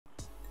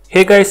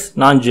Hey guys,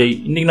 நான் ஜெய்.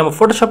 இன்னைக்கு நம்ம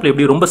Photoshopல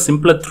எப்படி ரொம்ப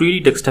சிம்பிளா 3D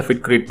text effect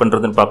create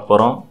பண்றதுன்னு பார்க்க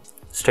போறோம்.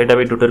 ஸ்ட்ரைட்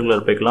அவே டுட்டோரியல்ல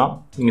போய்க்கலாம்.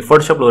 நீங்க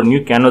Photoshopல ஒரு நியூ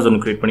canvas ஒன்னு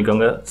கிரியேட்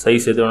பண்ணிக்கோங்க.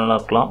 சைஸ் எது வேணாலும்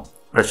இருக்கலாம்.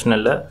 பிரச்சனை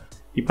இல்ல.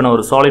 இப்போ நான்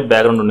ஒரு solid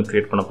background ஒன்னு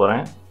கிரியேட் பண்ண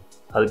போறேன்.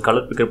 அது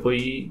கலர் பிக்கர்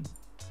போய்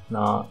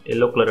நான்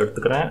yellow கலர்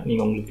எடுத்துக்கறேன்.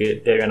 நீங்க உங்களுக்கு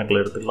தேவையான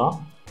கலர் எடுத்துக்கலாம்.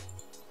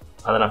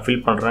 அதை நான்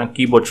fill பண்றேன்.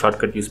 keyboard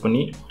shortcut யூஸ்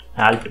பண்ணி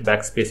alt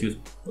backspace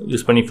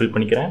யூஸ் பண்ணி fill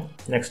பண்ணிக்கிறேன்.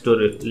 நெக்ஸ்ட்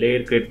ஒரு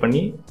லேயர் கிரியேட்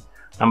பண்ணி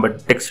நம்ம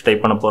டெக்ஸ்ட்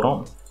டைப் பண்ண போறோம்.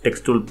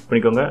 டெக்ஸ்ட் டூல்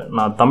பண்ணிக்கோங்க.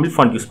 நான் தமிழ்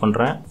ஃபாண்ட் யூஸ்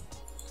பண்றேன்.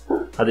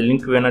 அது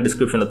லிங்க் வேணா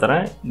டிஸ்கிரிப்ஷன்ல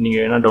தரேன். நீங்க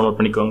வேணா டவுன்லோட்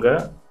பண்ணிக்கோங்க.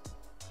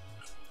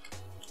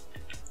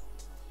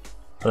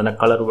 அத நான்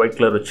கலர் ஒயிட்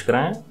கலர்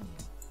வச்சுக்கிறேன்.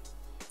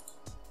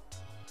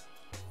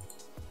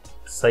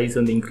 சைஸ்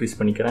வந்து இன்க்ரீஸ்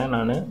பண்ணிக்கிறேன்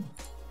நான்.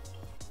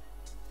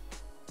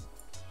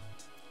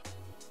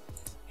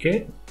 ஓகே,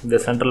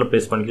 இந்த சென்டர்ல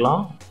பேஸ்ட்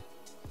பண்ணிக்கலாம்.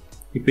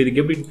 இப்போ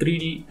இதுக்கு எப்படி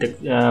 3D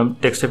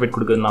டெக்ஸ்ட் எஃபெக்ட்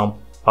கொடுக்கிறது நான்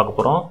பார்க்க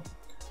போறோம்.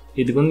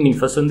 இதுக்கு வந்து நீங்க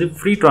ஃபர்ஸ்ட் வந்து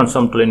ஃப்ரீ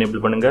ட்ரான்ஸ்ஃபார்ம் டூல்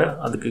எனேபிள் பண்ணுங்க.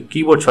 அதுக்கு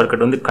கீபோர்ட்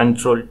ஷார்ட்கட் வந்து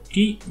கண்ட்ரோல்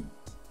T.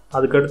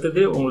 அதுக்கு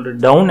அடுத்தது உங்களோட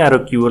டவுன் ஆரோ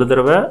கீ ஒரு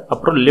தடவை,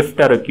 அப்புறம்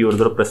லெஃப்ட் ஆரோ கீ ஒரு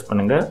தடவை பிரஸ்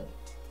பண்ணுங்க.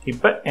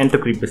 இப்போ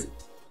என்டர்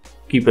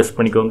கீ பிரஸ்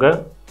பண்ணிக்கோங்க.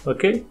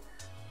 ஓகே,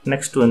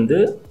 நெக்ஸ்ட் வந்து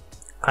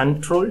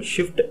கண்ட்ரோல்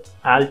ஷிஃப்ட்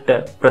ஆல்ட்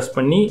பிரஸ்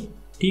பண்ணி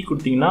T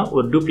கொடுத்தீங்கன்னா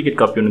ஒரு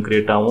டூப்ளிகேட் காப்பி ஒன்று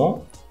கிரியேட் ஆகும்.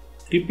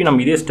 திருப்பி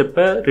நம்ம இதே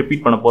ஸ்டெப்பை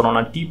ரிப்பீட் பண்ண போகிறோம்.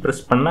 நான் T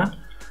ப்ரெஸ் பண்ண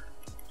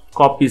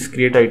காப்பீஸ்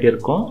கிரியேட் ஆகிட்டே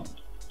இருக்கும்.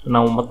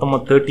 நான்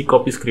மொத்தமாக 30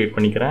 காப்பீஸ் கிரியேட்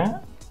பண்ணிக்கிறேன்.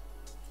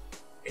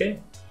 ஓகே,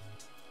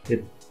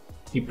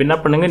 இப்போ என்ன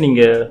பண்ணுங்க,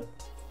 நீங்கள்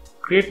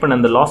கிரியேட் பண்ண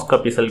அந்த லாஸ்ட்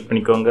காப்பி செலக்ட்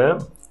பண்ணிக்கோங்க.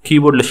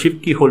 கீபோர்டில்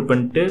ஷிஃப்ட் கீ ஹோல்ட்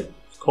பண்ணிட்டு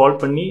ஸ்க்ரால்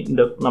பண்ணி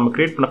இந்த நம்ம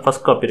கிரியேட் பண்ண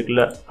ஃபர்ஸ்ட் காப்பி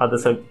இருக்குல்ல,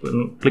 அதை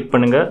கிளிக்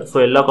பண்ணுங்கள்.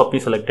 ஸோ எல்லா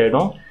காப்பியும் செலக்ட்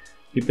ஆகிடும்.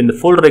 இப்போ இந்த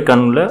ஃபோல்டர்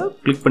ஐக்கானில்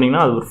கிளிக்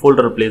பண்ணிங்கன்னா அது ஒரு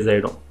ஃபோல்டர் ப்ளேஸ்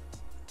ஆகிடும்.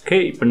 ஓகே,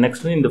 இப்போ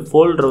நெக்ஸ்ட் வந்து இந்த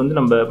ஃபோல்டர் வந்து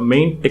நம்ம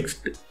மெயின்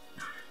டெக்ஸ்ட்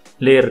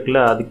லேயர்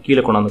இருக்குல்ல, அது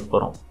கீழே கொண்டாந்து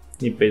போகிறோம்.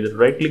 இப்போ இது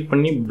ரைட் கிளிக்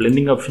பண்ணி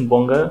பிளெண்டிங் ஆப்ஷன்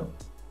போங்க.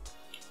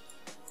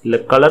 இல்லை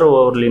கலர்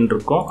ஓவர்லேன்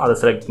இருக்கும், அதை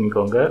செலக்ட்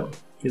பண்ணிக்கோங்க.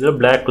 இதில்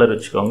பிளாக் கலர்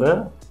வச்சுக்கோங்க.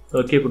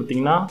 ஓகே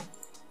கொடுத்தீங்கன்னா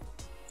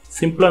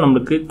சிம்பிளாக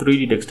நம்மளுக்கு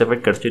 3D டெக்ஸ்ட்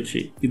எஃபெக்ட்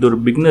கிடச்சிடுச்சு. இது ஒரு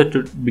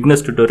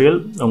பிகினர்ஸ் டுட்டோரியல்.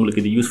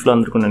 உங்களுக்கு இது யூஸ்ஃபுல்லாக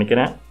இருந்திருக்கும்னு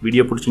நினைக்கிறேன்.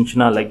 வீடியோ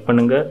பிடிச்சிருந்துச்சுன்னா லைக்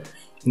பண்ணுங்கள்.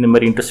 இந்த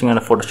மாதிரி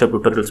இன்ட்ரெஸ்டிங்கான ஃபோட்டோஷாப்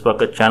டுட்டோரியல்ஸ்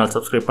பார்க்க சேனல்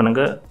சப்ஸ்கிரைப்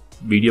பண்ணுங்கள்.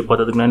 வீடியோ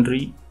பார்த்ததுக்கு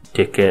நன்றி.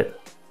 Take care.